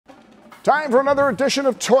Time for another edition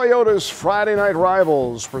of Toyota's Friday Night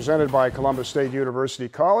Rivals, presented by Columbus State University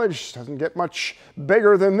College. Doesn't get much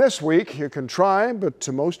bigger than this week. You can try, but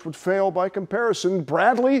most would fail by comparison.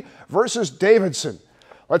 Bradley versus Davidson.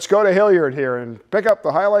 Let's go to Hilliard here and pick up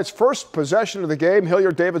the highlights. First possession of the game,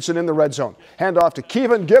 Hilliard-Davidson in the red zone. Hand off to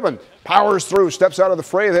Kevin Gibbon. Powers through, steps out of the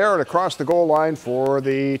fray there and across the goal line for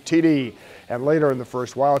the TD. And later in the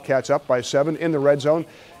first, Wildcats up by 7 in the red zone.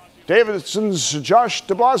 Davidson's Josh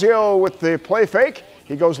de Blasio with the play fake.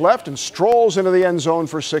 He goes left and strolls into the end zone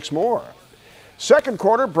for 6 more. Second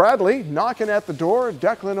quarter, Bradley knocking at the door.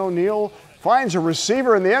 Declan O'Neill finds a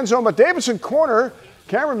receiver in the end zone, but Davidson corner,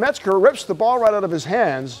 Cameron Metzger rips the ball right out of his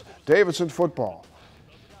hands. Davidson football.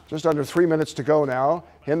 Just under 3 minutes to go now.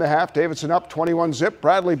 In the half, Davidson up 21-zip.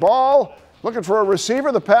 Bradley ball. Looking for a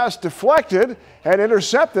receiver. The pass deflected and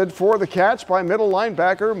intercepted for the Cats by middle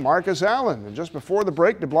linebacker Marcus Allen. And just before the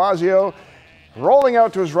break, de Blasio rolling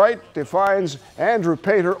out to his right defines Andrew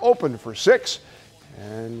Pater open for 6.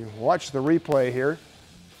 And you watch the replay here.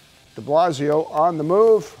 De Blasio on the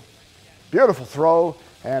move. Beautiful throw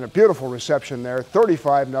and a beautiful reception there.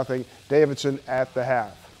 35-0 Davidson at the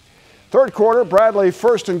half. Third quarter, Bradley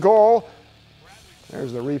first and goal.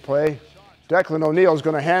 There's the replay. Declan O'Neill is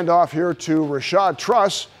going to hand off here to Rashad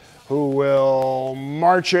Truss, who will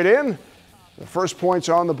march it in. The first point's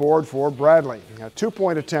on the board for Bradley. A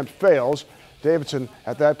 2-point attempt fails. Davidson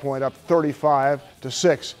at that point up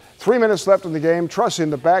 35-6. 3 minutes left in the game. Truss in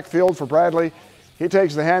the backfield for Bradley. He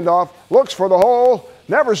takes the handoff, looks for the hole,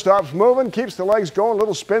 never stops moving, keeps the legs going,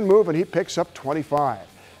 little spin move, and he picks up 25.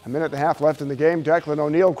 A minute and a half left in the game. Declan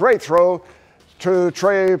O'Neill, great throw to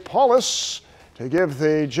Trey Paulus to give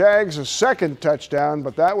the Jags a second touchdown,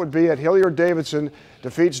 but that would be at Hilliard-Davidson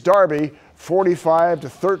defeats Darby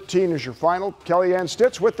 45-13 is your final. Kellyanne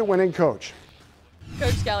Stitz with the winning coach.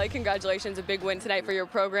 Coach Kelly, congratulations, a big win tonight for your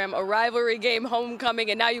program, a rivalry game, homecoming,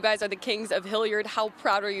 and now you guys are the Kings of Hilliard. How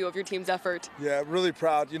proud are you of your team's effort? Yeah, really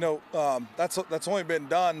proud. You know, that's only been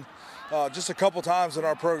done just a couple times in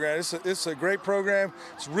our program. It's a great program.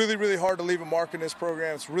 It's really, really hard to leave a mark in this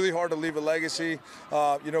program. It's really hard to leave a legacy.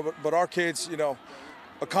 You know, but our kids, you know,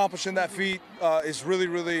 accomplishing that feat is really,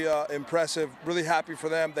 really impressive. Really happy for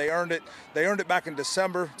them. They earned it. They earned it back in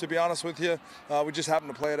December, to be honest with you. We just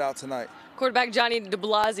happened to play it out tonight. Quarterback Johnny de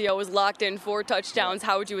Blasio was locked in 4 touchdowns.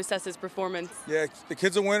 How would you assess his performance? Yeah, the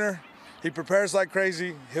kid's a winner. He prepares like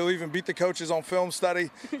crazy. He'll even beat the coaches on film study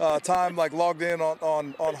time, like logged in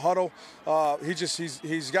on huddle.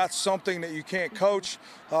 He's got something that you can't coach.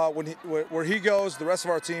 Where he goes, the rest of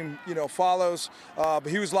our team, you know, follows. But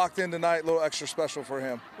he was locked in tonight, a little extra special for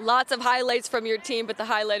him. Lots of highlights from your team, but the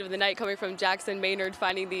highlight of the night coming from Jackson Maynard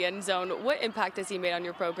finding the end zone. What impact has he made on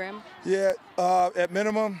your program? Yeah, at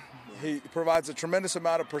minimum, he provides a tremendous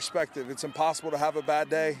amount of perspective. It's impossible to have a bad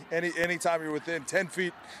day anytime you're within 10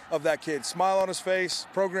 feet of that kid. Smile on his face,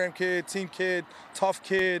 program kid, team kid, tough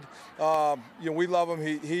kid. You know, we love him.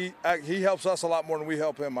 He helps us a lot more than we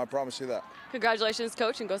help him, I promise you that. Congratulations,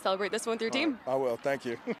 Coach, and go celebrate this one with your team. I will. Thank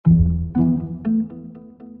you.